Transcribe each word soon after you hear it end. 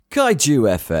Kaiju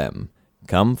FM.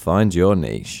 Come find your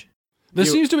niche. There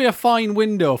seems to be a fine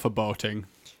window for boating.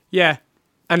 Yeah.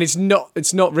 And it's not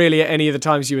really at any of the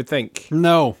times you would think.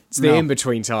 No. It's the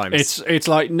in-between times. It's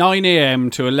like 9 a.m.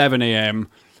 to 11 a.m.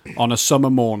 on a summer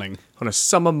morning. On a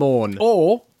summer morn.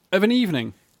 Or of an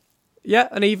evening. Yeah,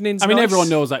 an evening's I mean, nice. everyone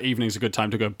knows that evening's a good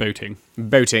time to go boating.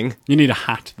 Boating. You need a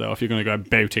hat, though, if you're going to go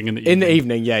boating in the evening. In the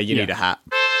evening, yeah, you need a hat.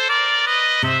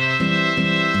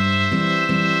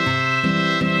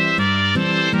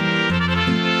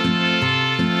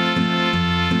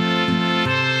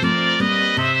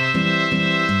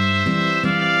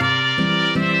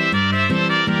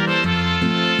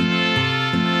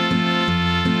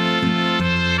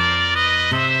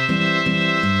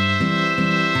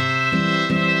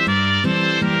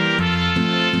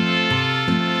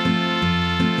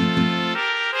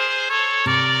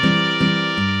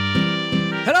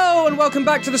 Welcome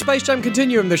back to the Space Jam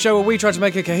Continuum, the show where we try to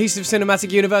make a cohesive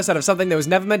cinematic universe out of something that was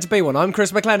never meant to be one. I'm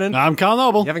Chris McLennan. I'm Carl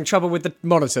Noble. You're having trouble with the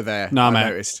monitor there. No, I mate.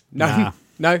 noticed. No, Nah.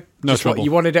 no, No Just trouble. What,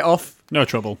 you wanted it off? No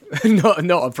trouble. not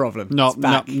a problem.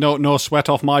 No sweat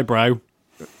off my brow.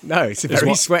 No, it's a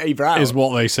very sweaty brow. Is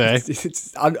what they say.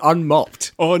 It's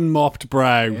unmopped. Unmopped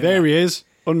brow. Yeah. There he is.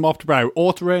 Unmopped brow.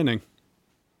 Or it's raining.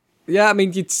 Yeah, I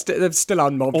mean, it's still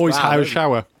unmopped Or he's brow. had a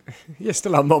shower. You're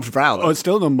still unmopped brow, though. Oh, it's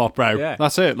still an unmopped brow. Yeah.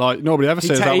 That's it. Like, nobody ever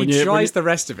says that when you... He dries the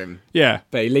rest of him. Yeah.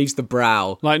 But he leaves the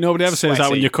brow Like, nobody ever says that when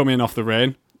sweaty. you come in off the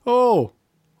rain. Oh,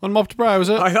 unmopped brow, is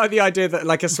it? I like the idea that,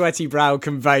 like, a sweaty brow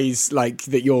conveys, like,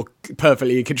 that you're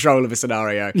perfectly in control of a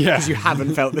scenario. Yeah. Because you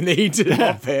haven't felt the need to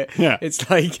mop it. Yeah. It's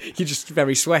like, you're just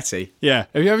very sweaty. Yeah.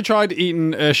 Have you ever tried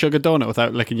eating a sugar donut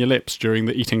without licking your lips during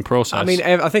the eating process? I mean,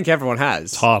 I think everyone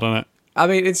has. It's hard, isn't it? I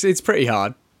mean, it's pretty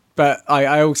hard. But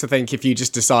I also think if you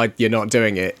just decide you're not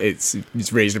doing it, it's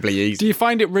reasonably easy. Do you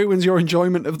find it ruins your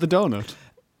enjoyment of the donut?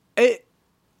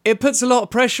 It puts a lot of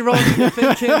pressure on.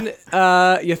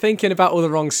 You're thinking about all the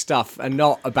wrong stuff and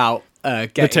not about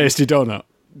getting The tasty donut.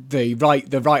 the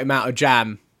right amount of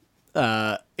jam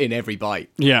in every bite.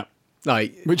 Yeah.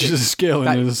 Like, Which is a skill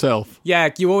in itself. yeah,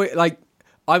 you always like.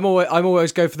 I'm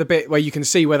always go for the bit where you can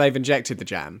see where they've injected the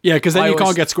jam. Yeah, because then you always-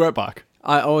 can't get squirt back.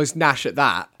 I always gnash at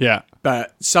that. Yeah.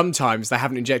 But sometimes they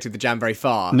haven't injected the jam very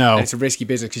far. No. And it's a risky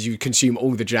business because you consume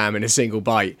all the jam in a single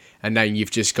bite, and then you've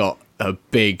just got a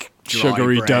big dry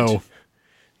Sugary bread. dough.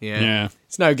 Yeah.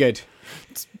 It's no good.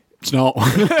 It's not.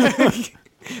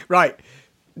 Right.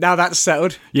 Now that's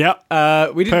settled. Yeah.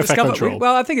 We didn't Perfect discover. control.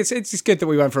 Well, I think it's good that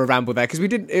we went for a ramble there because we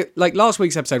didn't. Like last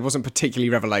week's episode wasn't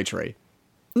particularly revelatory.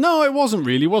 No, it wasn't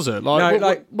really, was it?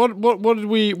 Like, what did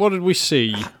we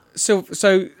see?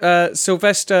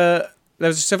 Sylvester. There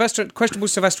was a questionable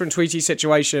Sylvester and Tweety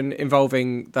situation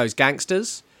involving those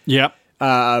gangsters. Yeah.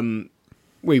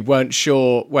 We weren't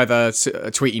sure whether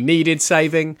Tweety needed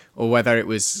saving or whether it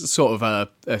was sort of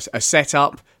a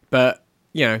setup, but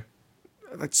you know,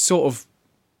 it's sort of.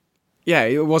 Yeah,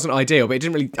 it wasn't ideal, but it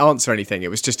didn't really answer anything. It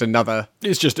was just another.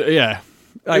 It's just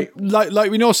like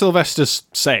we know Sylvester's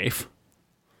safe.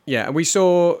 Yeah, and we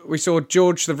saw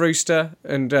George the rooster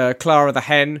and Clara the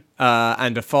hen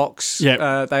and a fox.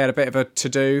 Yeah, they had a bit of a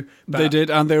to-do. They did,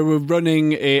 and they were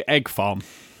running a egg farm.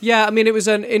 Yeah, I mean, it was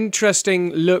an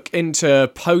interesting look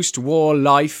into post-war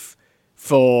life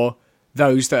for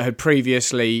those that had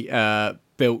previously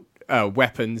built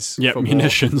weapons. Yeah, for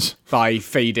munitions. War by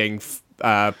feeding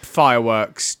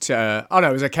fireworks to... Oh, no,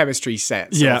 it was a chemistry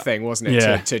set sort of thing, wasn't it?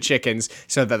 Yeah. To chickens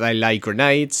so that they lay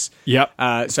grenades. Yep.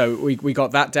 So we got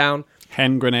that down.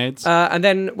 Hen grenades. And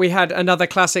then we had another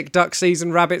classic duck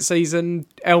season, rabbit season,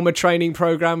 Elmer training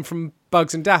program from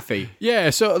Bugs and Daffy. Yeah,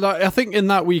 so like, I think in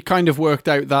that we kind of worked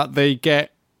out that they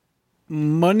get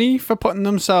money for putting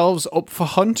themselves up for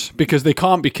hunt because they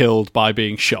can't be killed by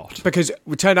being shot. Because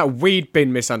it turned out we'd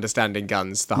been misunderstanding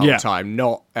guns the whole time,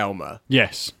 not Elmer.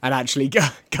 Yes. And actually,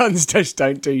 guns just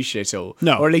don't do shit all.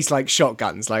 No. Or at least like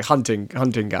shotguns, like hunting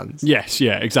guns. Yes,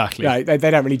 yeah, exactly. Yeah,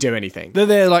 they don't really do anything. They're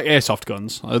there like airsoft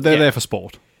guns. They're there for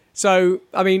sport. So,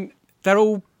 I mean, they're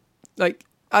all like...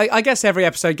 I guess every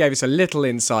episode gave us a little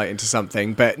insight into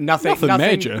something, but nothing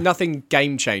major. Nothing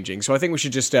game-changing. So I think we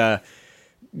should just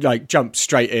jump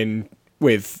straight in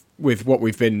with what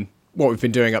we've been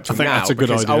doing up to now. I think that's a good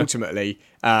because idea. Ultimately,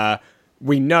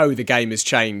 we know the game has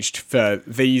changed for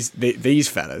these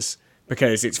fellas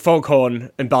because it's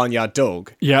Foghorn and Barnyard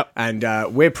Dog. Yep.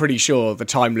 And we're pretty sure the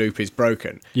time loop is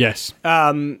broken. Yes.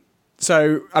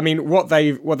 So, I mean, what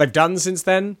they've done since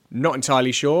then, not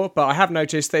entirely sure, but I have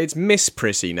noticed that it's Miss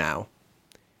Prissy now.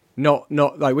 Not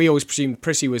like we always presumed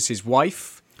Prissy was his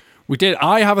wife. We did.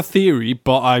 I have a theory,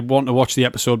 but I want to watch the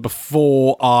episode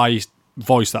before I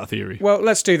voice that theory. Well,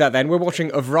 let's do that then. We're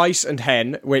watching Of Rice and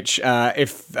Hen, which,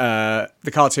 if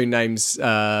the cartoon names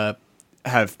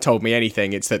have told me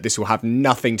anything, it's that this will have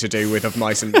nothing to do with Of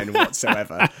Mice and Men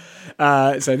whatsoever.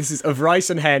 So this is Of Rice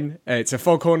and Hen. It's a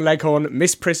Foghorn, Leghorn,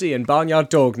 Miss Prissy and Barnyard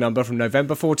Dog number from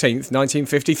November 14th,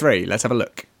 1953. Let's have a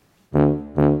look.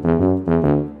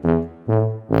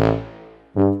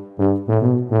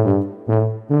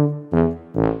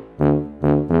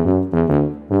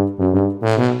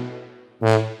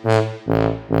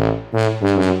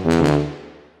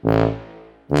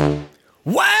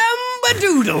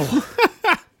 Wham-A-Doodle!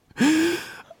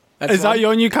 Is that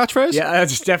your new catchphrase? Yeah,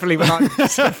 that's definitely not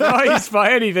surprised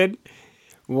by anything.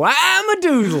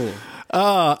 Wham-A-Doodle!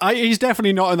 He's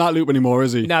definitely not in that loop anymore,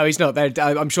 is he? No, he's not.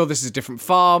 I'm sure this is a different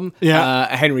farm.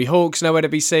 Yeah. Henry Hawk's nowhere to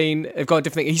be seen. They've got a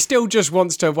different thing. He still just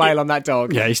wants to wail on that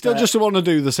dog. Yeah, he still just want to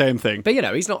do the same thing. But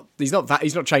he's not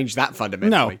changed that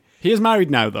fundamentally. No, he is married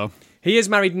now, though. He is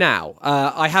married now.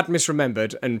 I had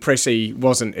misremembered, and Prissy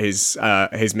wasn't his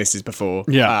missus before.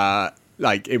 Yeah.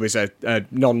 It was a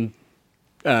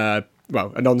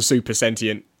non-super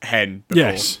sentient hen before.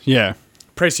 Yes, yeah.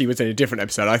 Prissy was in a different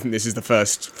episode. I think this is the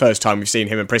first time we've seen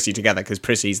him and Prissy together, because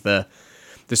Prissy's the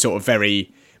sort of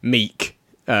very meek,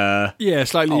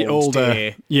 slightly old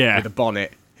older, deer with a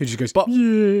bonnet, who just goes,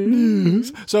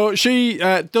 yes. So she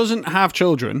doesn't have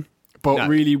children, but No.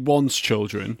 really wants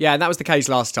children. Yeah, and that was the case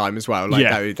last time as well.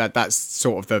 That's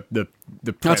sort of the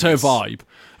That's her premise.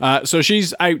 vibe. So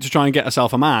she's out to try and get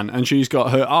herself a man, and she's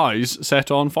got her eyes set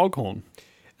on Foghorn.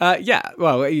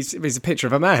 He's a picture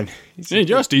of a man.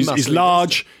 He's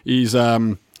large. He's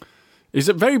a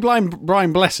very blind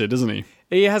Brian Blessed, isn't he?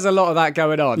 He has a lot of that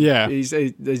going on. Yeah. He's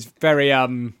very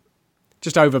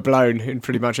just overblown in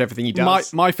pretty much everything he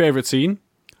does. My favourite scene,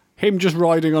 him just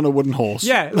riding on a wooden horse.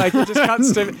 Yeah, it just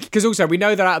cuts to... Because also, we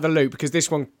know they're out of the loop because this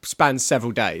one spans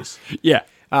several days. Yeah.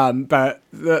 But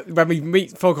when we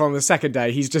meet Foghorn on the second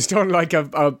day, he's just on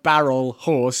a barrel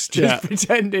horse, just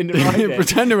pretending to ride it.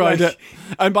 Pretend to ride it.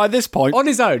 And by this point... On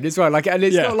his own as well. And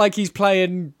it's not like he's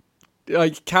playing...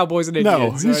 cowboys and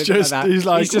Indians. No, he's just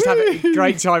he's having a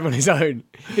great time on his own.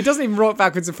 It doesn't even rock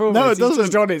backwards and forwards. No, it doesn't.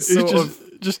 He's just on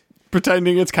it, just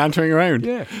pretending it's cantering around.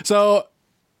 Yeah. So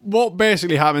what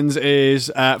basically happens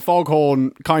is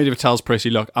Foghorn kind of tells Prissy,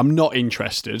 "Look, I'm not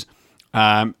interested,"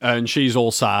 and she's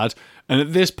all sad. And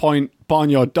at this point,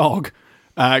 Barnyard Dog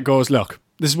goes, "Look,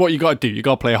 this is what you got to do. You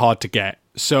got to play hard to get."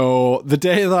 So the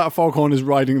day that Foghorn is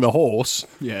riding the horse,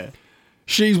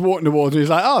 she's walking towards him. He's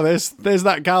like, "Oh, there's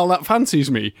that gal that fancies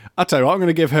me. I tell you what, I'm going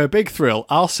to give her a big thrill.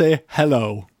 I'll say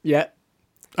hello." Yeah.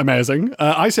 Amazing.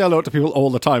 I say hello to people all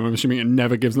the time. I'm assuming it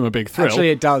never gives them a big thrill.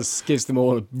 Actually, it does. Gives them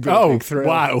all a big thrill.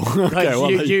 Wow. Okay,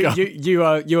 well, you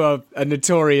are a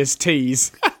notorious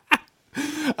tease.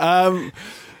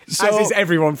 So, as is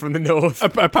everyone from the north.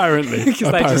 Apparently.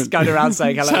 Because they just go around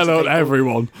saying hello to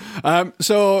everyone.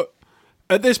 So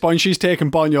at this point, she's taken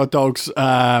Barnyard Dog's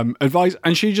advice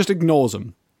and she just ignores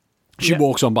him. She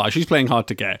walks on by. She's playing hard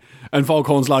to get. And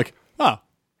Foghorn's like,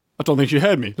 I don't think she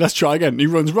heard me. Let's try again. And he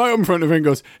runs right up in front of her and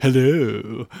goes,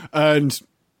 hello. And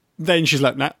then she's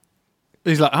like, nah.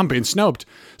 He's like, I'm being snubbed.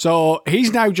 So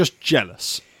he's now just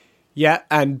jealous. Yeah,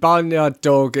 and Barnyard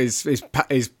Dog is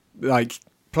like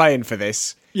playing for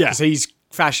this. Yeah. Because he's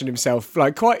fashioned himself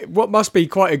like what must be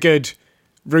quite a good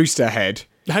rooster head.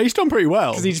 He's done pretty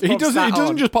well. He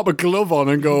doesn't just pop a glove on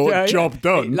and go, job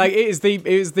done. Like it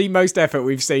is the most effort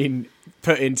we've seen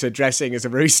put into dressing as a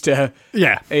rooster.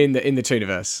 Yeah. In the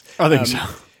Tooniverse. I think so.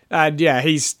 And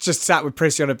he's just sat with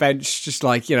Prissy on a bench, just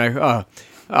like, I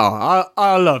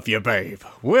love you, babe.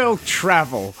 We'll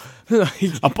travel.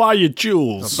 I'll buy you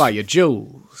jewels. So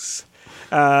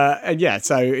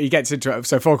he gets into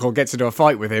so Foghorn gets into a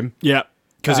fight with him. Yeah.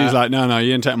 Because he's like, no,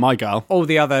 you ain't taking my gal. All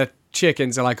the other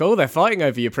chickens are like, they're fighting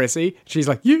over you, Prissy. She's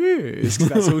like, yes, because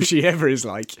that's all she ever is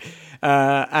like.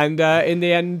 And in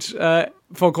the end,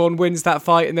 Foghorn wins that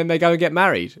fight, and then they go and get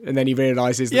married. And then he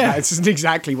realises that this isn't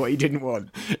exactly what he didn't want.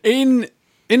 In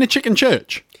a chicken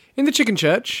church. In the chicken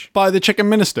church. By the chicken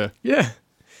minister. Yeah.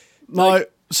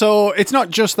 So it's not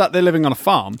just that they're living on a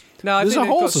farm. No, I There's think a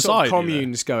whole got society sort of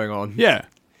communes going on. Yeah.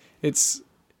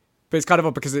 But it's kind of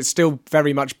odd because it's still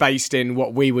very much based in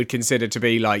what we would consider to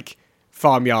be like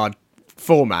farmyard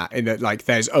format, in that like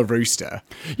there's a rooster.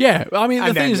 Yeah, I mean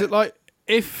the thing is that like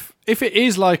if it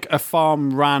is like a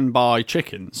farm ran by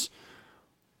chickens,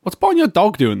 what's Barnyard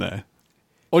Dog doing there?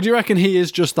 Or do you reckon he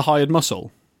is just the hired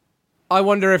muscle? I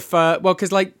wonder if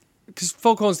because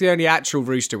Foghorn's the only actual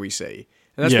rooster we see,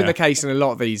 and that's been the case in a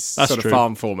lot of these of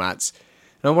farm formats.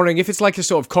 And I'm wondering if it's like a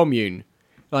sort of commune.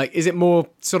 Like, is it more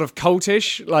sort of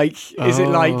cultish? Like, is it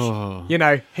like,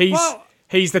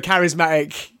 he's the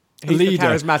charismatic. He's leader. the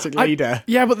charismatic leader.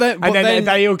 Yeah, but then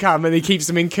they all come and he keeps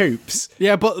them in coops.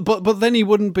 Yeah, but then he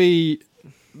wouldn't be.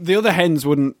 The other hens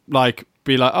wouldn't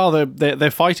be like, oh,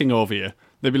 they're fighting over you.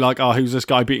 They'd be like, oh, who's this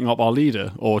guy beating up our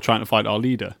leader or trying to fight our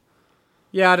leader?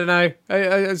 Yeah, I don't know.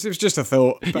 It was just a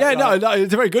thought. Yeah, no,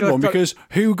 it's a very good one because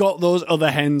who got those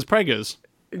other hens preggers?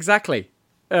 Exactly.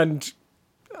 And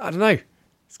I don't know.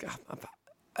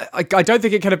 I don't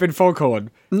think it could have been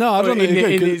Foghorn. No, I don't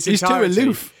think he's too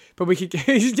aloof. But we could,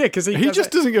 yeah, because he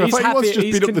just doesn't give a fuck. He wants to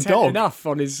just beat up the dog. Enough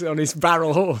on his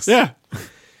barrel horse. Yeah.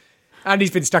 And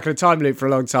he's been stuck in a time loop for a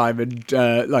long time, and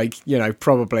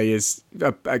probably is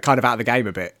kind of out of the game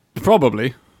a bit.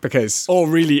 Probably because or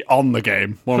really on the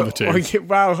game, one of the two.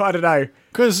 Well, I don't know,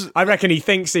 because I reckon he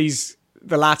thinks he's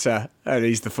the latter and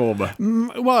he's the former.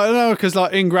 Well, no, because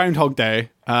in Groundhog Day,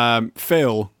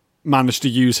 Phil managed to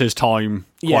use his time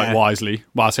quite wisely.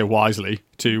 Well, I say wisely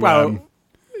to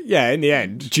in the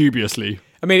end, dubiously.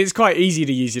 I mean, it's quite easy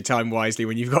to use your time wisely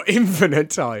when you've got infinite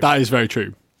time. That is very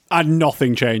true. And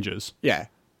nothing changes. Yeah.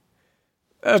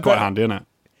 It's quite handy, isn't it?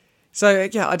 So,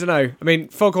 yeah, I don't know. I mean,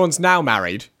 Foghorn's now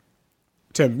married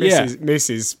to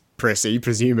Mrs. Prissy,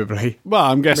 presumably. Well,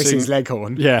 I'm guessing... Mrs.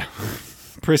 Leghorn. Yeah.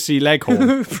 Prissy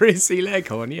Leghorn. Prissy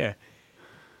Leghorn, yeah.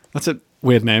 That's a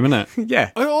weird name, isn't it?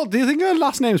 Yeah. Oh, do you think her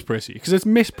last name's Prissy? Because it's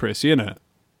Miss Prissy, isn't it?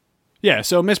 Yeah,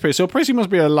 so Miss Prissy. So Prissy must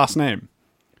be her last name.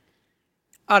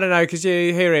 I don't know, because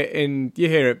you hear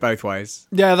it both ways.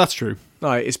 Yeah, that's true.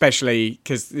 Like, especially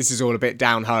because this is all a bit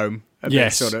down home.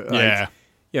 Yes, bit sort of, yeah.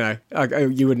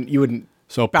 You wouldn't.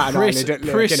 So bat an island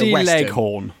Prissy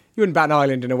Leghorn. You wouldn't bat an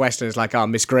island in a western. It's like,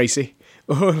 Miss Gracie.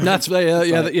 That's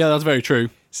that's very true.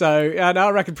 So I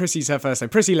reckon Prissy's her first name.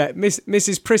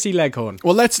 Mrs. Prissy Leghorn.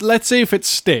 Well, let's see if it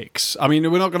sticks. I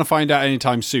mean, we're not going to find out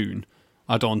anytime soon.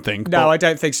 I don't think. No, I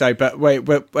don't think so. But wait,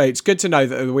 it's good to know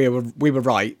that we were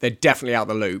right. They're definitely out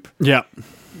the loop. Yeah.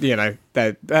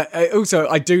 Also,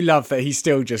 I do love that he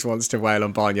still just wants to wail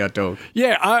on Barnyard Dog.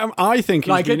 Yeah, I think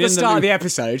he's been at the start of the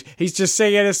episode, he's just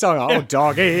singing a song. Oh,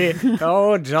 doggy,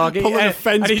 oh, doggy. Pulling a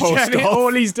fence post off.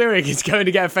 All he's doing is going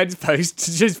to get a fence post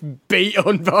to just beat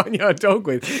on Barnyard Dog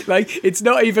with. It's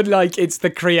not even like it's the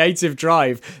creative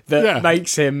drive that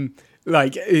makes him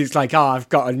it's like, I've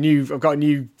got a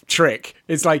new trick.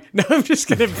 It's like, no, I'm just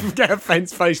going to get a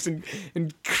fence post and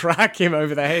crack him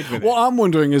over the head with it. What I'm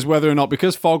wondering is whether or not,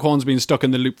 because Foghorn's been stuck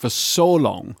in the loop for so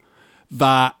long,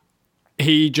 that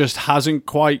he just hasn't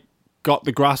quite got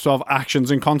the grasp of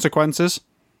actions and consequences.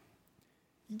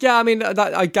 Yeah, I mean,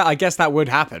 I guess that would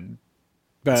happen.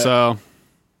 But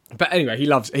anyway, he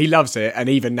loves it, and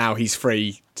even now he's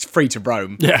free to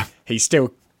roam. Yeah. He's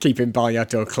still keeping Barnyard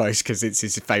Dog close because it's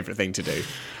his favourite thing to do.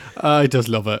 He does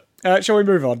love it. Shall we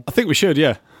move on? I think we should,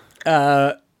 yeah.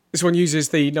 This one uses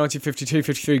the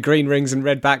 1952-53 green rings and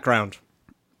red background.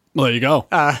 Well, there you go.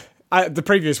 The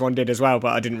previous one did as well,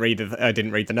 but I didn't read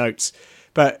the notes.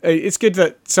 But it's good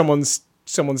that someone's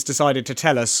decided to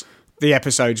tell us the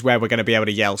episodes where we're going to be able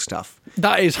to yell stuff.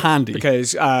 That is handy.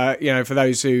 Because, for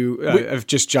those who have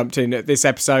just jumped in at this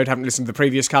episode, haven't listened to the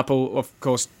previous couple, of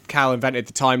course, Cal invented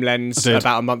the time lens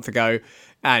about a month ago,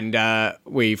 and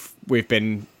we've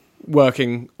been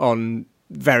working on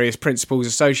various principles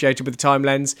associated with the time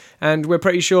lens, and we're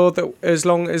pretty sure that as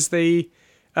long as the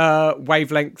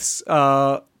wavelengths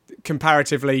are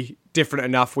comparatively different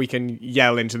enough, we can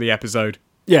yell into the episode.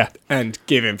 Yeah. And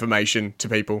give information to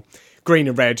people. Green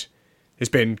and red has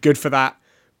been good for that.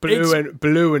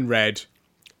 Blue and red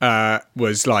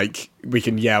was like we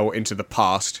can yell into the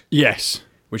past. Yes.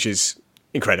 Which is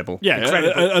incredible. Yeah,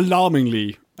 incredible.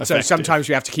 Alarmingly effective. So sometimes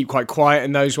we have to keep quite quiet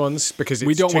in those ones because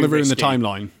we don't want to ruin risky. the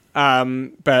timeline.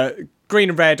 But green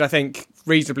and red, I think,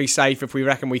 reasonably safe if we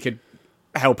reckon we could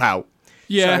help out.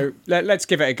 Yeah. So let's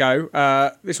give it a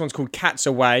go. This one's called Cats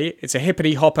Away. It's a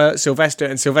hippity hopper Sylvester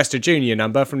and Sylvester Jr.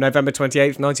 number from November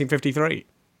 28th, 1953.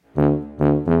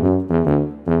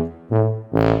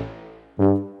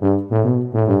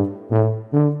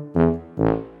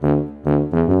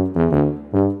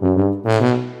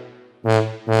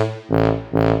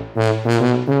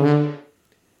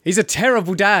 He's a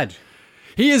terrible dad.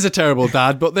 He is a terrible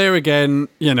dad, but there again,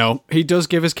 he does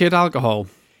give his kid alcohol.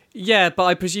 Yeah, but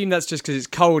I presume that's just because it's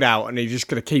cold out and he's just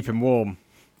going to keep him warm.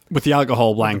 With the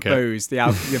alcohol blanket.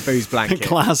 The booze blanket.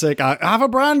 Classic. Have a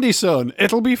brandy, son.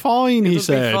 It'll be fine, he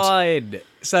said. It'll be fine.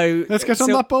 So let's get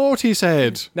on that boat, he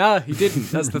said. No, he didn't.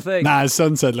 That's the thing. His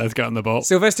son said, let's get on the boat.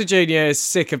 Sylvester Jr. is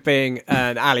sick of being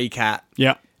an alley cat.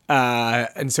 Yeah.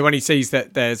 And so when he sees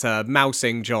that there's a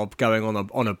mousing job going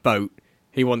on a boat,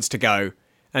 he wants to go.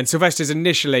 And Sylvester's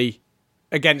initially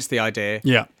against the idea.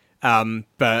 Yeah.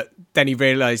 But then he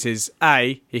realises,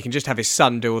 A, he can just have his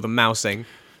son do all the mousing,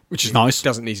 which is nice.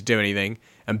 Doesn't need to do anything.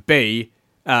 And B,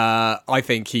 I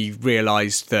think he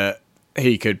realised that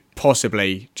he could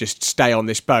possibly just stay on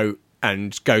this boat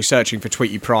and go searching for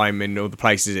Tweety Prime in all the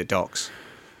places it docks.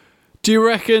 Do you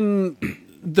reckon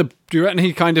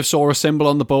he kind of saw a symbol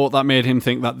on the boat that made him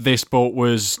think that this boat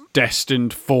was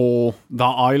destined for that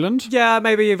island? Yeah,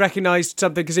 maybe he recognised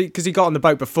something because he got on the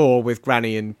boat before with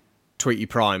Granny and Tweety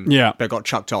Prime. Yeah, but got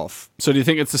chucked off. So do you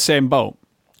think it's the same boat?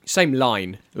 Same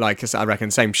line, I reckon,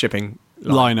 same shipping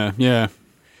liner. Yeah.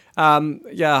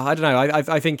 Yeah, I don't know.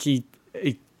 I think he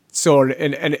saw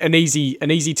an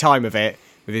easy time of it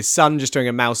with his son just doing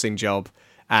a mousing job,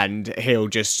 and he'll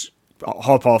just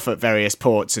hop off at various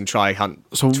ports and try hunt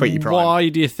Tweety Prime. Why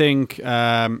do you think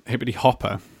Hippity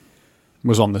Hopper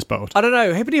was on this boat? I don't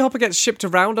know. Hippity Hopper gets shipped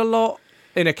around a lot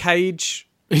in a cage.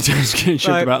 He does get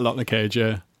shipped about a lot in a cage,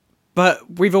 yeah.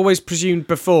 But we've always presumed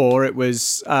before it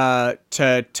was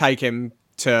to take him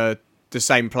to the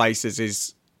same place as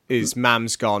his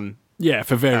mam's gone. Yeah,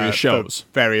 for various shows.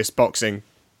 For various boxing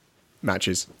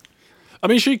matches. I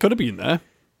mean, she could have been there.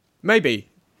 Maybe.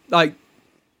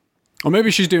 Or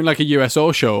maybe she's doing like a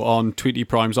USO show on Tweety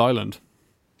Prime's island.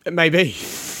 Maybe.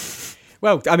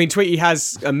 Well, I mean, Tweety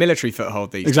has a military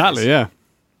foothold these days. Exactly, yeah.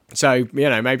 So,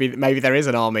 maybe there is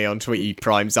an army on Tweety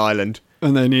Prime's island.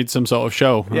 And they need some sort of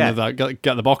show. Yeah.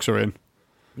 Get the boxer in.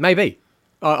 Maybe.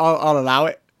 I'll allow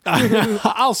it.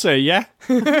 I'll say yeah.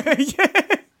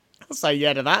 Yeah. I'll say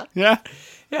yeah to that. Yeah.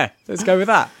 Yeah, let's go with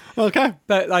that. Okay.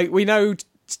 But, we know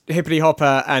Hippity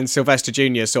Hopper and Sylvester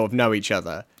Jr. sort of know each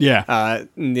other. Yeah.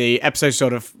 The episode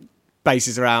sort of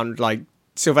bases around,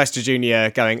 Sylvester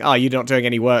Jr. going, "Oh, you're not doing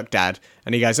any work, Dad."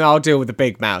 And he goes, "Oh, I'll deal with the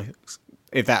big mouse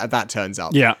if that turns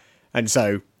up." Yeah. And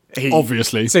so he...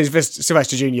 Obviously. So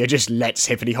Sylvester Jr. just lets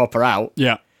Hippity Hopper out.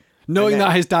 Yeah. Knowing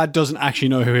that his dad doesn't actually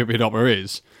know who Hippity Hopper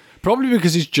is. Probably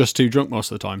because he's just too drunk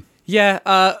most of the time.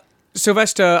 Yeah,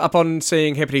 Sylvester, upon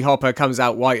seeing Hippity Hopper, comes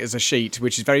out white as a sheet,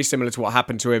 which is very similar to what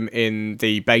happened to him in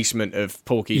the basement of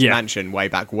Porky's mansion way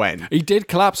back when. He did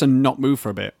collapse and not move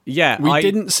for a bit. Yeah. We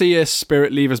didn't see a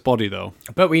spirit leave his body, though.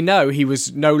 But we know he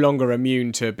was no longer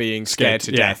immune to being scared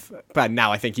to death. But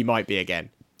now I think he might be again.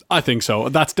 I think so.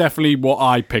 That's definitely what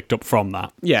I picked up from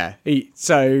that. Yeah. He's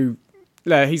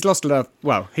lost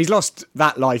he's lost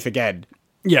that life again.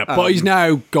 Yeah, but he's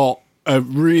now got a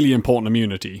really important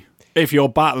immunity. If you're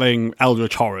battling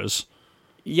eldritch horrors.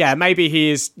 Yeah, maybe he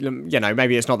is,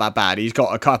 maybe it's not that bad. He's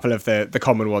got a couple of the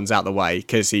common ones out the way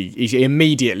because he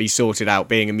immediately sorted out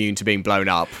being immune to being blown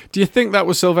up. Do you think that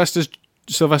was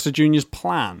Sylvester Jr.'s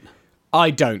plan?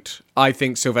 I don't. I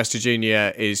think Sylvester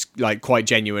Jr. is quite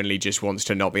genuinely just wants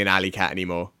to not be an alley cat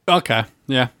anymore. Okay,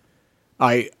 yeah.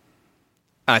 I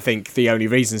think the only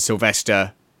reason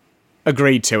Sylvester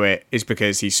agreed to it is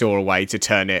because he saw a way to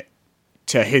turn it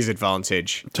to his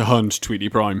advantage. To hunt Tweety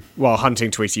Prime. While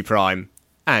hunting Tweety Prime.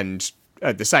 And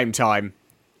at the same time,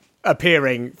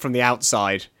 appearing from the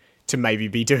outside to maybe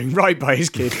be doing right by his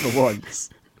kid for once.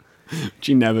 Which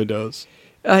he never does.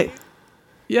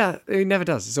 Yeah, he never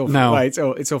does. It's awful. No.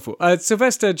 It's awful.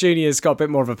 Sylvester Jr.'s got a bit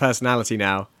more of a personality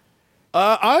now.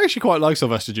 I actually quite like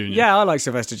Sylvester Jr. Yeah, I like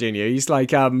Sylvester Jr. He's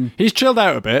he's chilled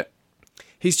out a bit.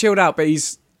 He's chilled out, but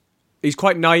he's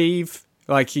quite naive.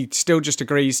 He still just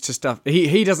agrees to stuff.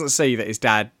 He doesn't see that his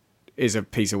dad is a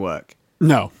piece of work.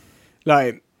 No.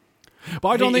 But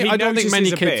I don't think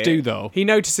many kids do, though. He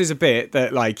notices a bit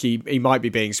that he might be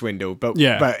being swindled, but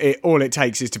all it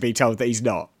takes is to be told that he's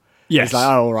not. Yes. It's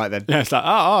all right then. Yeah, it's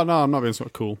oh no, I'm not being so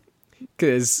cool.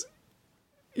 Because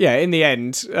in the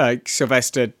end,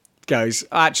 Sylvester goes,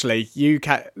 actually,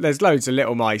 there's loads of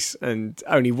little mice and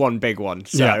only one big one.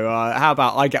 So how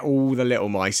about I get all the little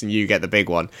mice and you get the big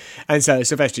one? And so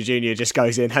Sylvester Jr. just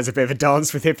goes in, has a bit of a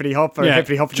dance with Hippity Hopper, and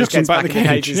Hippity Hopper just gets back in the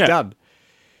cage. It's done.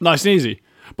 Nice and easy.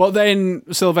 But then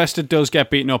Sylvester does get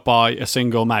beaten up by a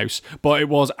single mouse. But it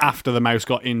was after the mouse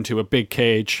got into a big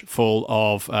cage full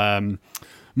of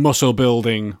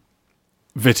muscle-building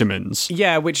vitamins.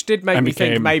 Yeah, which did make me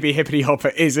think maybe Hippity Hopper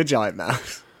is a giant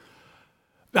mouse.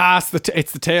 It's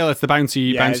the tail, it's the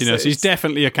bounciness. He's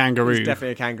definitely a kangaroo. He's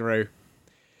definitely a kangaroo.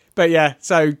 But yeah,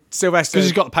 so Sylvester... Because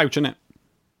he's got a pouch in it.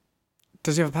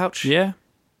 Does he have a pouch? Yeah.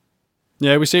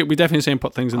 Yeah, we definitely see him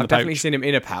put things in the pouch. I've definitely seen him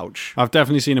in a pouch. I've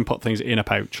definitely seen him put things in a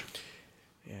pouch.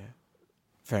 Yeah.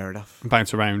 Fair enough. And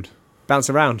bounce around. Bounce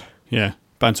around? Yeah.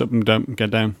 Bounce up and down, get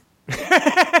down.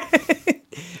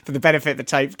 For the benefit, the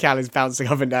tape Cal is bouncing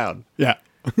up and down. Yeah.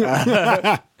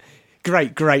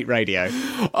 Great radio.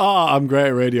 I'm great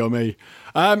at radio, me.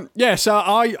 So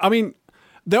I mean,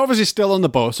 they're obviously still on the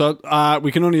boat, so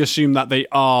we can only assume that they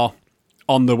are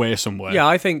on the way somewhere. Yeah,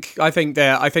 I think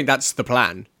that's the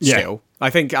plan. Yeah. Still, I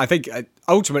think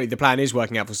ultimately the plan is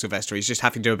working out for Sylvester. He's just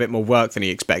having to do a bit more work than he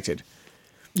expected.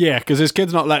 Yeah, because his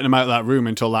kid's not letting him out of that room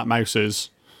until that mouse is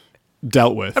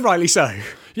dealt with. And rightly so.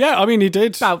 Yeah, I mean, he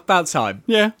did. About time.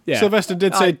 Yeah. Sylvester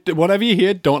did say, whatever you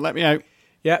hear, don't let me out.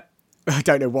 Yeah. I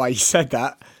don't know why he said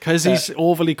that. Because he's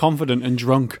overly confident and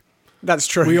drunk. That's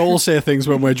true. We all say things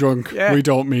when we're drunk we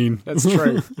don't mean. That's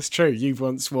true. That's true. You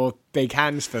once wore big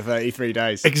hands for 33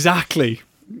 days. Exactly.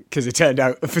 Because it turned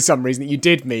out, for some reason, that you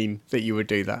did mean that you would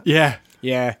do that. Yeah.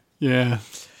 Yeah. Yeah.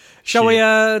 Shall we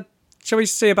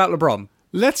see about LeBron?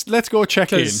 Let's go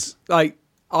check in. Because, like,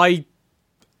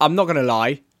 I'm not going to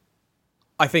lie.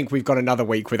 I think we've got another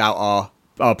week without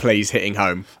our pleas hitting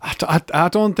home. I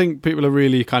don't think people are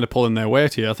really kind of pulling their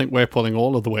weight here. I think we're pulling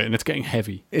all of the weight, and it's getting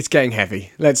heavy. It's getting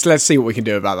heavy. Let's see what we can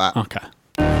do about that. Okay.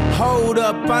 Hold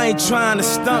up, I ain't trying to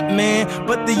stunt, man.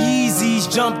 But the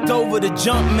Yeezys jumped over the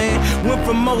jump, man. Went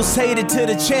from most hated to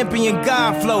the champion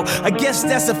God flow. I guess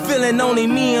that's a feeling only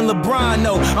me and LeBron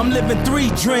know. I'm living 3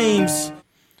 dreams.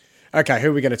 Okay, who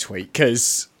are we going to tweet?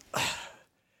 Because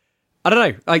I don't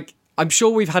know. Like, I'm sure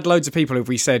we've had loads of people who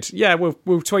we said, yeah,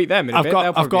 we'll tweet them in a bit.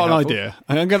 I've got an idea.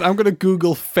 I'm going to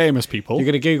Google famous people.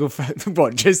 You're going to Google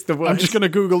what? Just the words? I'm just going to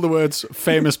Google the words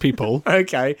famous people.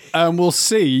 Okay. And we'll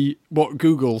see what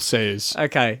Google says.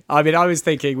 Okay. I mean, I was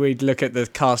thinking we'd look at the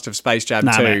cast of Space Jam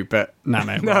 2, mate. but Nah,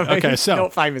 mate. no, Right. Okay, so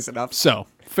not famous enough. So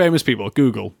famous people.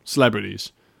 Google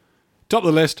celebrities. Top of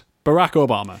the list. Barack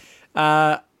Obama.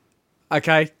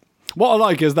 Okay. What I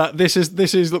like is that this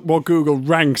is what Google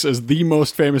ranks as the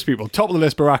most famous people. Top of the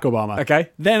list, Barack Obama.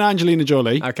 Okay. Then Angelina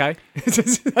Jolie. Okay.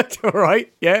 That's all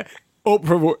right. Yeah.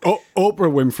 Oprah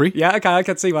Winfrey. Yeah. Okay. I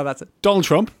can see why that's it. Donald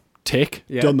Trump. Tick.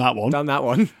 Yeah. Done that one. Done that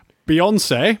one.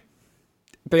 Beyonce.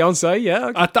 Beyonce.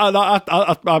 Yeah.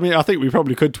 I mean, I think we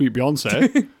probably could tweet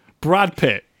Beyonce. Brad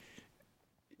Pitt.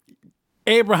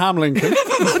 Abraham Lincoln.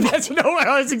 That's not where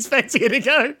I was expecting it to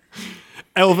go.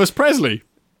 Elvis Presley.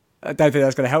 I don't think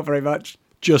that's going to help very much.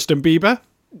 Justin Bieber.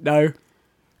 No.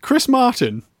 Chris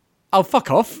Martin. Oh,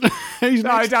 fuck off. He's No,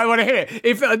 I don't want to hear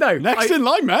it. next in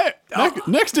line, mate.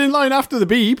 Next in line after the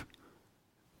Beeb.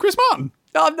 Chris Martin.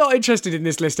 I'm not interested in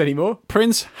this list anymore.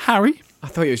 Prince Harry. I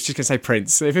thought you was just going to say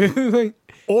Prince.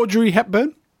 Audrey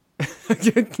Hepburn.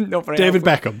 Not very David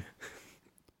helpful. Beckham.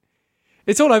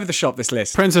 It's all over the shop, this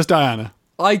list. Princess Diana.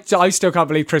 I still can't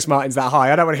believe Chris Martin's that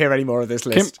high. I don't want to hear any more of this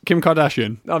list. Kim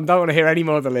Kardashian. I don't want to hear any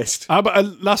more of the list.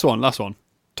 But last one.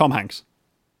 Tom Hanks.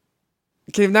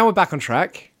 Okay, now we're back on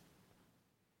track.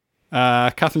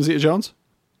 Catherine Zeta-Jones.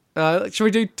 Should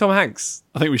we do Tom Hanks?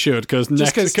 I think we should because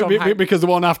Tom because the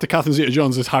one after Catherine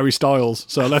Zeta-Jones is Harry Styles.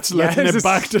 So let's nip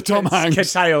back to Tom Hanks.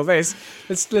 Curtail this.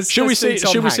 Should we see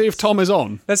if Tom is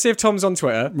on? Let's see if Tom's on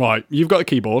Twitter. Right, you've got a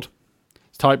keyboard.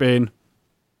 Let's type in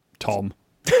Tom.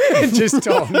 Just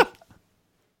Tom.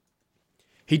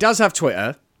 He does have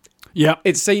Twitter. Yeah.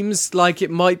 It seems like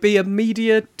it might be a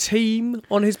media team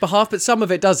on his behalf, but some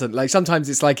of it doesn't. Like sometimes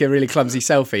it's like a really clumsy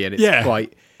selfie, and it's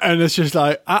quite. And it's just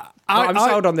like I'm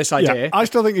sold on this idea. Yeah, I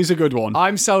still think he's a good one.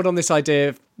 I'm sold on this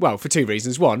idea. Well, for 2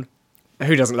 reasons. One,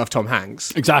 who doesn't love Tom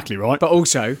Hanks? Exactly right. But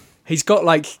also, he's got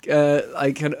like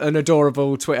an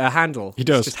adorable Twitter handle. He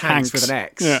does. It's just Hanks with an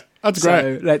X. Yeah, that's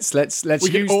great. So let's We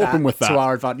can use open with that. to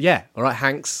our advantage. Yeah. All right,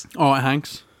 Hanks. All right,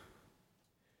 Hanks.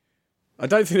 I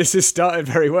don't think this has started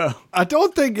very well. I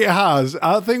don't think it has.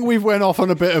 I think we've went off on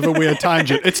a bit of a weird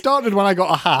tangent. It started when I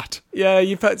got a hat. Yeah,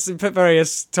 you put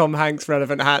various Tom Hanks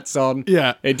relevant hats on.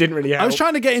 Yeah. It didn't really help. I was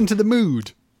trying to get into the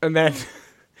mood. And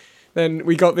then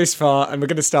we got this far, and we're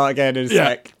going to start again in a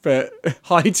sec. But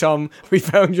hi, Tom. We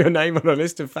found your name on a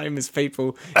list of famous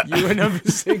people. You were number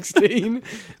 16.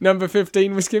 Number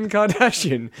 15 was Kim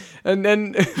Kardashian. And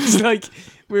then it's like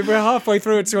we're halfway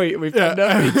through a tweet, and we've done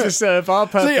nothing to serve our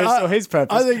purpose or his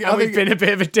purpose. I think we've been a bit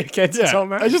of a dickhead to Tom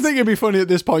Hanks. I just think it'd be funny at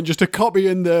this point just to copy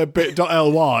in the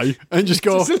bit.ly and just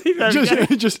go,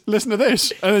 just listen to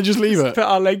this, and then just leave it. Put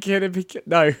our link in and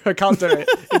no, I can't do it.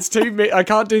 It's I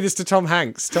can't do this to Tom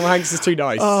Hanks. Tom Hanks is too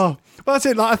nice. Oh, but that's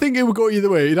it. Like, I think it would go either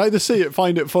way. You'd either see it,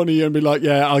 find it funny, and be like,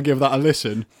 "Yeah, I'll give that a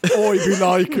listen," or he'd be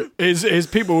like, his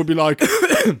people would be like,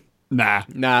 "Nah,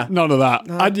 none of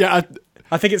that."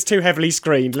 I think it's too heavily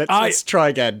screened. Let's try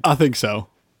again. I think so.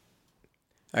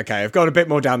 Okay, I've got a bit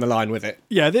more down the line with it.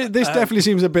 Yeah, this definitely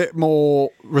seems a bit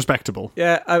more respectable.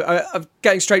 Yeah, I'm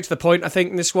getting straight to the point, I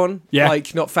think, in this one. Yeah.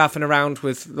 Like, not faffing around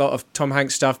with a lot of Tom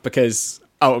Hanks stuff, because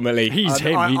ultimately,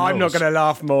 I'm not going to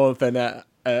laugh more than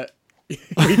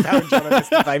we found John and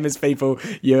the famous people.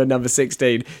 You're number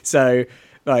 16. So,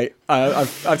 like,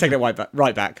 I've taken it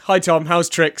right back. Hi, Tom. How's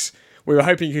tricks? We were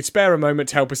hoping you could spare a moment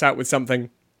to help us out with something.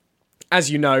 As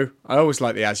you know, I always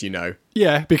like the as you know.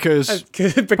 Yeah, because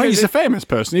he's a famous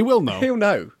person. He will know. He'll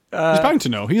know. He's bound to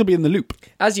know. He'll be in the loop.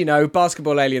 As you know,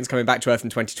 basketball aliens coming back to Earth in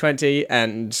 2020,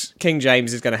 and King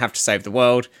James is going to have to save the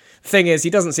world. The thing is, he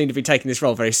doesn't seem to be taking this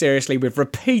role very seriously. We've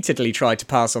repeatedly tried to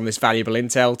pass on this valuable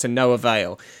intel to no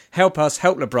avail. Help us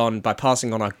help LeBron by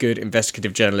passing on our good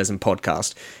investigative journalism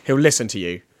podcast. He'll listen to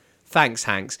you. Thanks,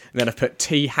 Hanks. And then I've put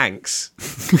T. Hanks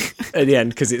at the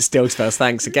end because it still spells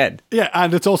thanks again. Yeah,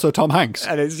 and it's also Tom Hanks.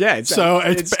 And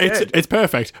it's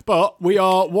perfect. But we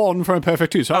are one from a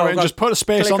perfect two. So I just put a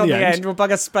space on the end. We'll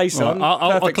bug a space on.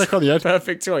 I'll click on the end.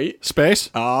 Perfect tweet. Space.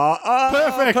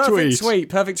 Perfect tweet.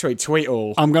 Perfect tweet. Tweet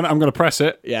all. I'm gonna press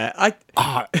it. Yeah.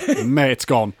 Mate, it's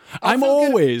gone. I'm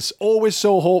always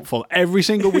so hopeful. Every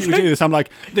single week we do this, I'm like,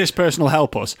 this person will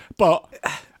help us. But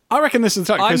I reckon this is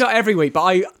I'm not every week, but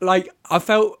I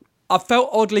felt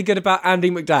oddly good about Andy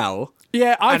McDowell.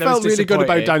 Yeah, I felt really good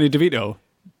about Danny DeVito.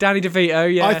 Danny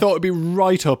DeVito, yeah. I thought it'd be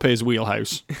right up his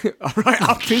wheelhouse. right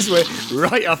up his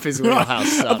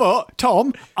wheelhouse. But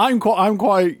Tom, I'm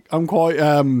quite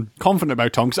confident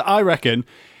about Tom, because I reckon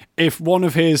if one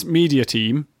of his media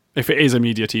team, if it is a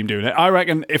media team doing it, I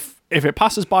reckon if it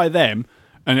passes by them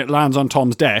and it lands on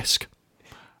Tom's desk,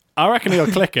 I reckon he'll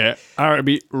click it. I'll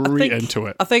be into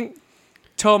it. I think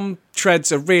Tom treads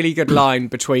a really good line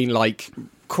between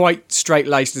quite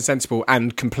straight-laced and sensible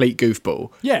and complete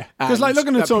goofball. Yeah, because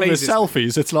looking at some of his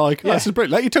selfies, it's like, this is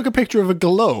brilliant. Like, he took a picture of a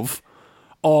glove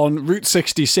on Route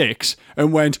 66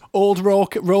 and went, old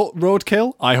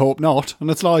roadkill? I hope not.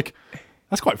 And it's like,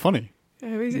 that's quite funny.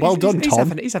 Yeah, well done,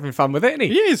 Tom. He's having fun with it, isn't he?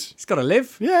 He is. He's got to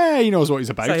live. Yeah, he knows what he's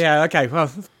about. So, yeah, okay, well,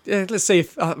 let's see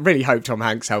if... I really hope Tom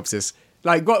Hanks helps us.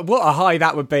 What a high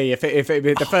that would be if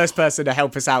the first person to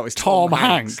help us out is Tom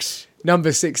Hanks.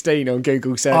 Number 16 on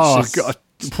Google searches. Oh,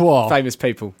 God. Famous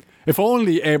people. If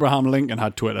only Abraham Lincoln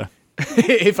had Twitter.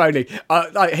 If only.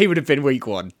 He would have been week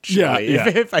one. Surely. Yeah.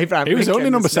 If Abraham he was Lincoln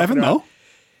only number 7, though.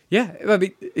 Yeah,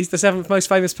 he's the 7th most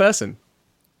famous person.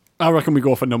 I reckon we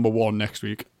go for number 1 next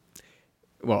week.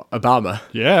 What, Obama?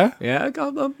 Yeah. Yeah,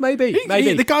 maybe.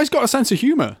 Maybe. The guy's got a sense of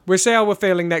humour. We'll see how we're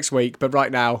feeling next week, but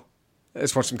right now,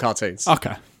 let's watch some cartoons.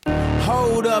 Okay.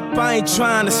 Hold up, I ain't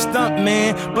trying to stunt,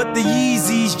 man. But the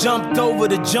Yeezys jumped over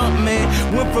the jump,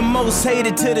 man. Went from most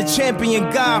hated to the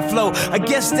champion God flow. I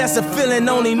guess that's a feeling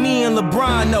only me and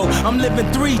LeBron know. I'm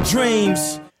living 3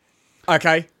 dreams.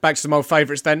 Okay, back to some old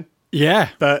favourites then. Yeah.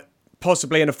 But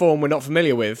possibly in a form we're not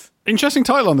familiar with. Interesting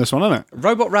title on this one, isn't it?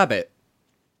 Robot Rabbit.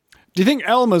 Do you think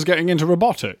Elmer's getting into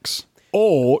robotics?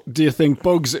 Or do you think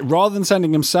Bugs, rather than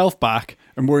sending himself back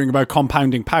and worrying about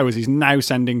compounding powers, he's now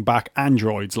sending back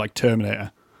androids like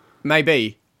Terminator?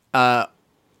 Maybe.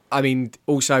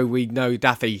 Also we know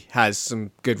Daffy has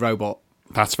some good robot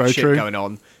That's very shit true. going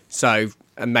on. So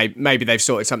and maybe they've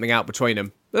sorted something out between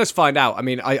them. Let's find out. I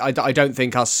mean, I don't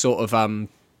think us sort of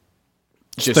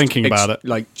just thinking about it,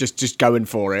 like just going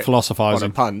for it, philosophizing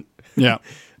on a punt. Yeah.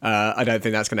 I don't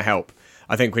think that's going to help.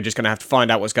 I think we're just going to have to find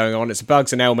out what's going on. It's a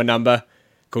Bugs and Elmer number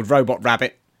called Robot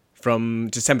Rabbit from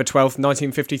December 12th,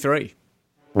 1953.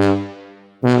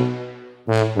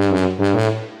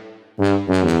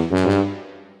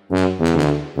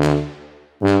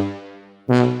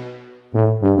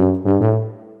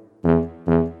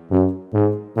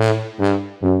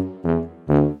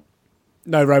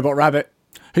 No Robot Rabbit.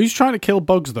 Who's trying to kill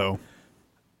Bugs, though?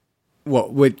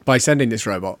 What, by sending this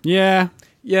robot? Yeah.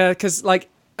 Yeah, because,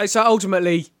 so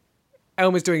ultimately,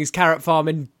 Elmer's doing his carrot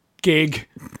farming gig.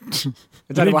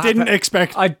 He didn't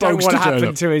expect I don't Bugs want to to turn happen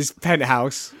up. to his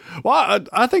penthouse. Well,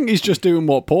 I think he's just doing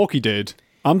what Porky did.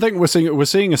 I'm thinking we're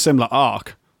seeing a similar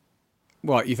arc.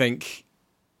 What, you think?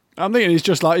 I'm thinking he's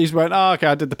just he's went, okay,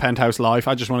 I did the penthouse life.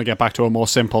 I just want to get back to a more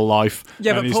simple life.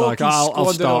 Yeah, and but he's Porky I'll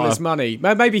squandered all his money.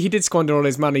 Maybe he did squander all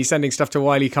his money sending stuff to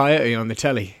Wile E. Coyote on the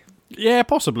telly. Yeah,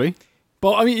 possibly.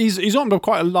 But I mean, he's opened up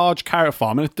quite a large carrot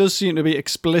farm, and it does seem to be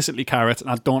explicitly carrots. And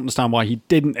I don't understand why he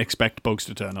didn't expect Bugs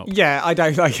to turn up. Yeah, I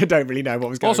don't really know what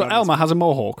was going on. Also, Elmer has a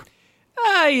mohawk,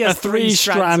 he has a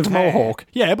 3-strand mohawk.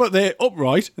 Yeah, but they're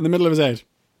upright in the middle of his head.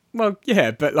 Well,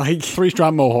 yeah, but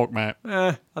 3-strand mohawk, mate.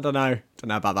 I don't know. Don't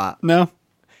know about that. No,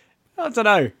 I don't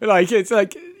know. It's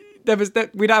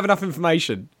we'd have enough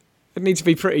information. It needs to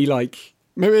be pretty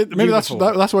maybe that's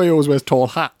why he always wears tall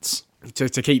hats. To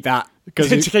keep that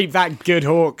keep that good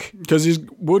hawk, because he's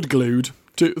wood glued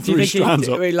to 3 strands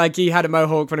up. He had a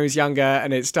mohawk when he was younger,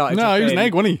 and it started. No, he was an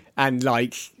egg, wasn't he?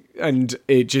 And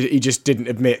he just didn't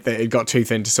admit that it got too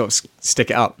thin to sort of stick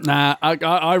it up. Nah,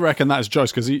 I reckon that's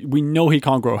just because we know he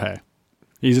can't grow hair.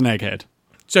 He's an egghead.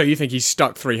 So you think he's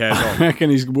stuck 3 hairs on? I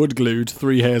reckon he's wood glued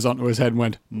 3 hairs onto his head and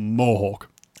went mohawk.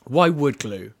 Why wood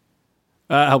glue?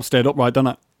 Helps stay it upright, doesn't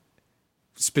it?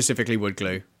 specifically wood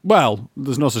glue? Well,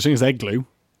 there's no such thing as egg glue.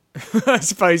 I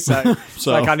suppose so.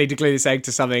 So- Like, I need to glue this egg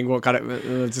to something. What kind of...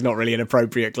 it's not really an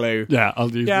appropriate glue. Yeah,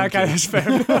 I'll use Yeah, wood okay, glue. that's fair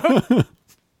enough.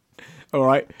 All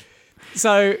right.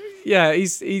 So, yeah,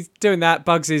 he's doing that.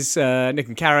 Bugs is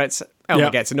nicking carrots. Elmer Yeah.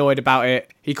 gets annoyed about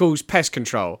it. He calls pest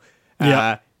control.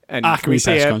 Yeah. And Acme we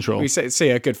see Pest a, Control. We see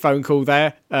a good phone call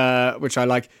there, which I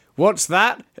like. What's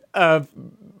that? A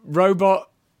robot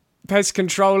pest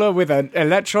controller with an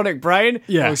electronic brain?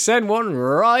 Yeah. We'll send one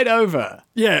right over.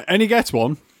 Yeah, and he gets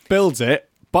one, builds it,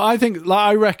 but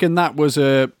I reckon that was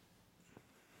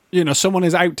someone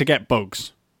is out to get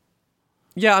bugs,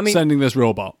 Yeah, I mean, sending this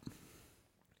robot.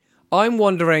 I'm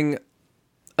wondering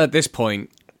at this point,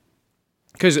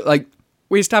 because, like,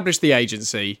 we established the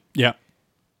agency. Yeah.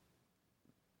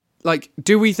 Like,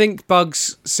 do we think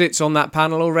Bugs sits on that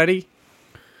panel already?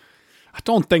 I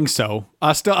don't think so.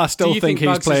 I still Do you think he's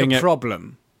Bugs playing is a it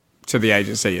problem to the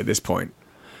agency at this point?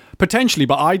 potentially,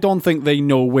 but I don't think they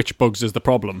know which bugs is the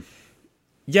problem.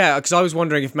 Yeah, because I was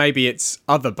wondering if maybe it's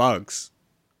other bugs.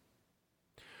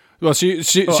 Well,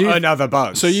 Or another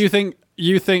bug. So you think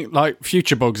like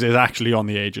Future Bugs is actually on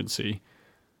the agency?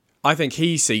 I think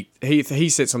he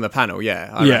sits on the panel. Yeah,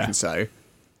 I Yeah. reckon so.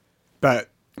 But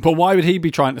why would he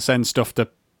be trying to send stuff to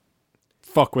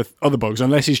fuck with other bugs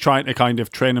unless he's trying to kind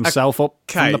of train himself up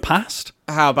from Okay. the past?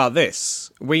 how about this?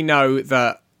 We know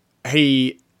that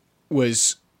he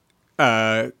was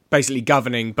basically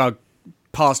governing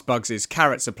past Bugs'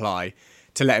 carrot supply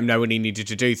to let him know when he needed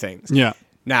to do things. Yeah.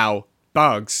 Now,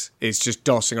 Bugs is just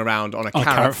dossing around on a On a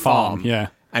carrot farm. yeah.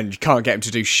 And you can't get him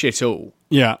to do shit all.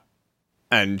 Yeah.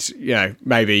 And,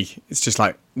 maybe it's just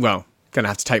like, well, going to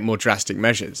have to take more drastic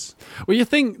measures. Well, you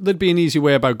think there'd be an easy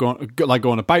way about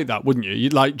going about that, wouldn't you?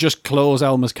 You'd like just close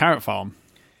Elmer's carrot farm.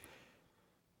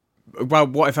 Well,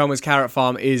 what if Elmer's carrot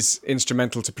farm is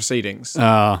instrumental to proceedings?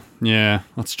 Yeah,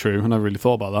 that's true. I never really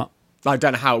thought about that. I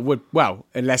don't know how it would. Well,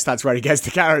 unless that's where he gets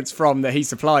the carrots from that he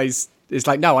supplies. It's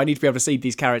like, no, I need to be able to seed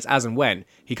these carrots as and when.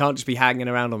 He can't just be hanging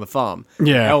around on the farm.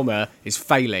 Yeah. Elmer is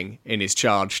failing in his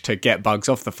charge to get Bugs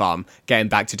off the farm, getting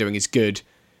back to doing his good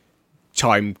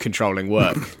time controlling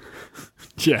work.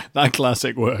 Yeah, that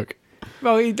classic work.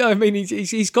 Well, he's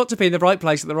got to be in the right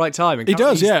place at the right time. And He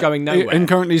does, he's yeah. going nowhere. And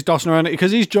currently he's dossing around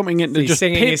because he's jumping into He's just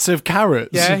singing pits of carrots.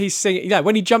 Yeah, he's singing. Yeah,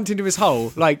 when he jumped into his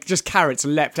hole, like just carrots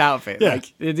leapt out of it. Yeah.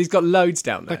 Like he's got loads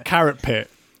down there. The carrot pit.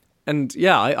 And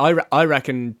yeah, I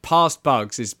reckon past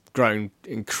Bugs is grown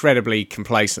incredibly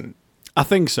complacent. I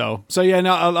think so. So yeah,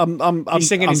 no, I'm He's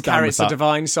singing I'm his down with Carrots a that.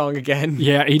 Divine song again.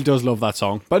 Yeah, he does love that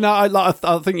song. But no,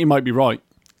 I think you might be right.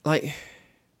 Like,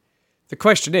 the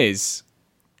question is,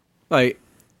 like,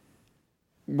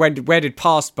 where did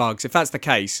past Bugs, if that's the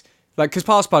case, like, because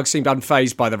past Bugs seemed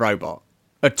unfazed by the robot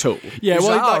at all. Yeah, He's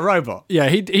well, like, like- robot. Yeah,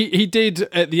 he did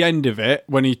at the end of it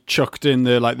when he chucked in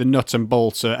the nuts and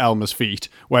bolts at Elmer's feet.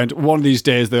 Went, one of these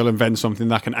days they'll invent something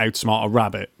that can outsmart a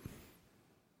rabbit.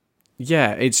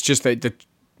 Yeah, it's just that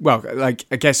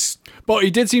I guess. But he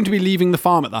did seem to be leaving the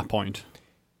farm at that point.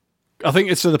 I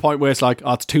think it's to the point where it's like,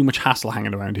 it's too much hassle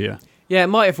hanging around here. Yeah, it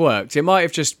might have worked. It might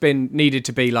have just been needed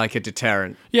to be like a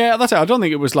deterrent. Yeah, that's it. I don't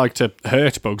think it was like to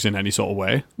hurt Bugs in any sort of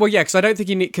way. Well, yeah, because I don't think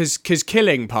he because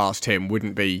killing past him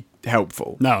wouldn't be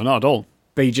helpful. No, not at all.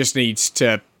 But he just needs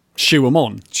to, Shoo him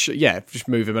on. just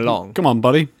move him along. Come on,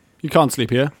 buddy. You can't sleep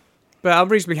here. But I'm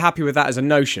reasonably happy with that as a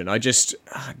notion. I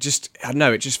don't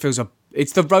know. It just feels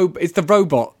it's the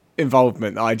robot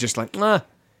involvement that I just like.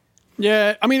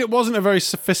 Yeah, I mean, it wasn't a very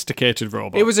sophisticated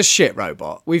robot. It was a shit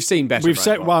robot. We've seen better. We've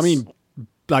said, well, I robots. mean,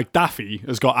 like Daffy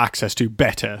has got access to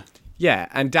better. Yeah,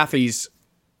 and Daffy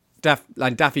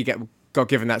got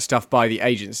given that stuff by the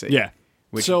agency. Yeah.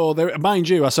 So, there, mind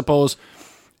you, I suppose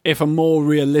if a more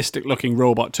realistic looking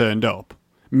robot turned up,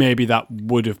 maybe that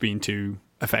would have been too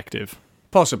effective.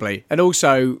 Possibly. And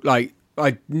also, like,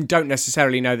 I don't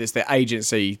necessarily know that it's the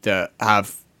agency that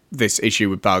have this issue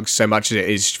with Bugs so much as it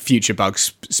is Future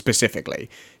Bugs specifically.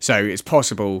 So it's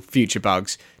possible Future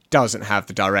Bugs doesn't have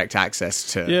the direct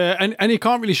access to... Yeah, and he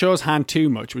can't really show his hand too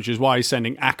much, which is why he's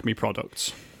sending Acme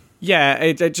products. Yeah,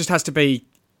 it just has to be...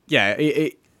 Yeah,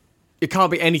 it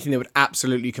can't be anything that would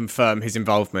absolutely confirm his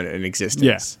involvement in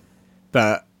existence. Yeah.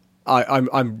 But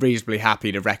I'm reasonably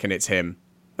happy to reckon it's him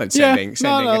and Yeah, sending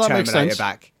no, a that makes Terminator sense.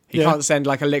 back. He Yeah. can't send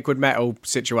like a liquid metal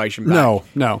situation back.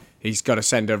 No. He's got to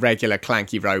send a regular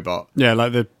clanky robot. Yeah,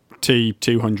 like the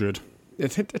T200. A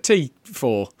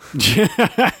T4.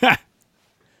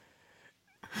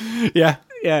 Yeah.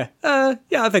 Yeah.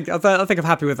 I think I'm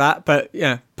happy with that. But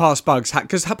yeah, past Bugs,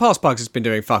 because past Bugs has been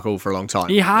doing fuck all for a long time.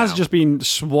 He has now. just been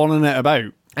swanning it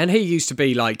about. and he used to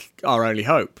be like our only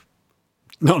hope,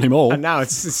 Not anymore. and now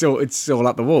it's all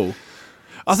up the wall.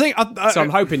 I think. So I'm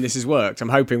hoping this has worked. I'm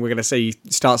hoping we're going to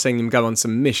start seeing them go on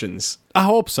some missions. I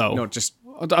hope so. Not just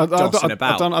dossing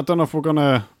about. I don't know if we're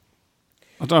gonna.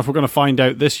 I don't know if we're gonna find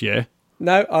out this year.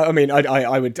 No, I mean,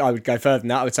 I would go further than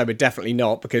that. I would say we're definitely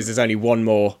not, because there's only one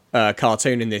more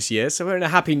cartoon in this year. So we're in a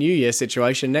Happy New Year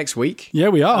situation next week. Yeah,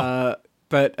 we are.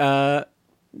 But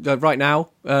right now,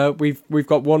 we've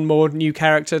got one more new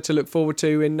character to look forward to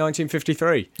in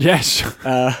 1953. Yes.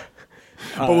 But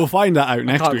we'll find that out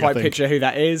next week. I can't quite picture who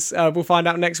that is. We'll find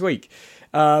out next week.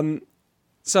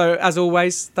 So, as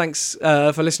always, thanks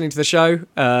for listening to the show.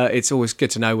 It's always good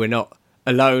to know we're not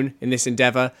alone in this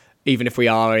endeavour, even if we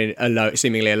are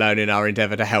seemingly alone in our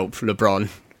endeavour to help LeBron.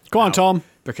 Come on, Tom.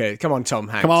 Because, come on, Tom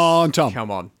Hanks. Come on, Tom. Come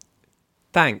on.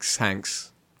 Thanks,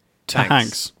 Hanks.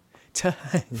 Hanks. To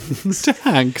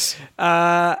Hanks.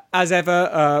 As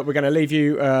ever, we're going to leave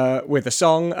you with a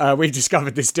song. We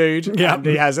discovered this dude, and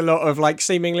he has a lot of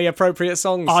seemingly appropriate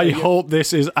songs. I hope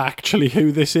this is actually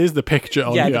who this is. The picture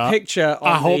on here. The picture on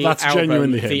I hope the that's album,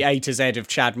 genuinely him. The A to Z of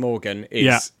Chad Morgan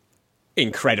is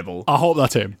incredible. I hope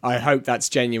that's him. I hope that's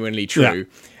genuinely true.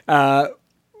 Yeah.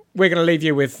 We're going to leave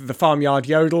you with The Farmyard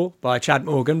Yodel by Chad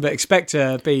Morgan, but expect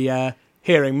to be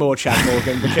hearing more Chad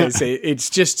Morgan because it's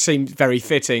just seemed very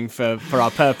fitting for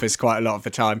our purpose quite a lot of the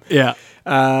time. Yeah.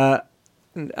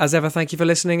 As ever, thank you for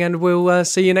listening, and we'll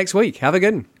see you next week. Have a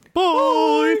good one.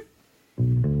 Bye.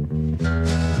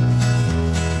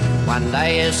 One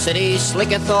day a city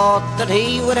slicker thought that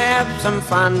he would have some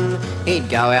fun. He'd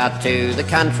go out to the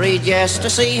country just to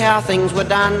see how things were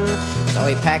done. So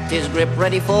he packed his grip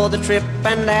ready for the trip,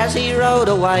 and as he rode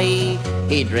away,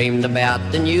 he dreamed about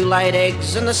the new laid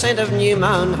eggs and the scent of new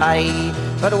mown hay.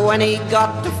 But when he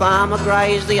got to Farmer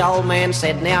Gray's, the old man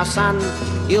said, "Now son,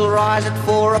 you'll rise at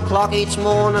 4 o'clock each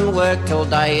morn and work till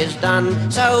day is done."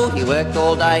 So he worked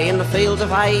all day in the fields of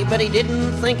hay, but he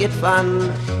didn't think it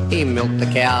fun. He milked the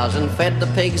cows and fed the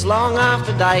pigs long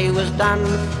after day was done.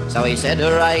 So he said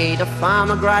hooray to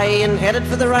Farmer Gray and headed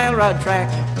for the railroad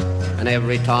track. And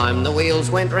every time the wheels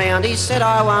went round, he said,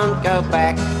 "I won't go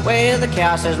back." Where the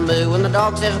cow says moo and the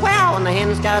dog says wow and the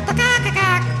hens go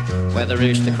ta-ka-ka-ka. Where the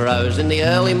rooster crows in the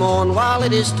early morn while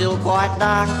it is still quite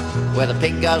dark. Where the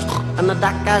pig goes and the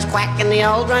duck goes quack and the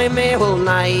old grey mare will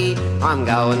neigh. I'm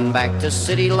going back to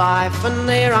city life and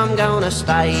there I'm gonna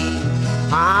stay.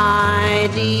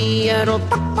 Hi-dee-yodel,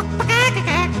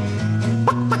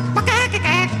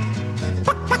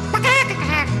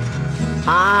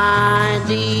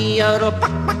 hi-dee-yodel,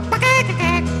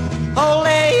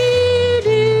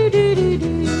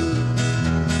 ole-dee-dee-dee-dee.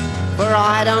 For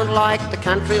I don't like the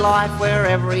country life where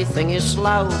everything is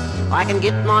slow. I can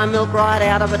get my milk right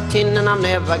out of a tin and I'm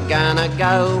never gonna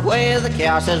go where the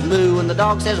cow says moo and the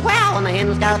dog says wow and the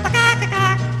hens go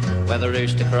ta-ka-ka-ka. Where the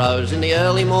rooster crows in the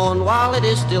early morn while it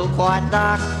is still quite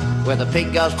dark. Where the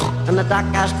pig goes and the duck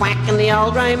goes quack and the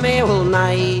old grey mare will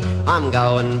neigh. I'm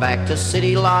going back to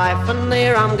city life and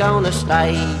there I'm gonna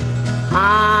stay.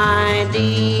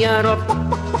 Hi-dee-yodel,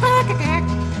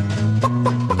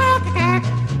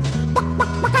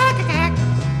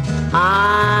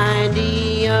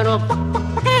 hi-dee-yodel.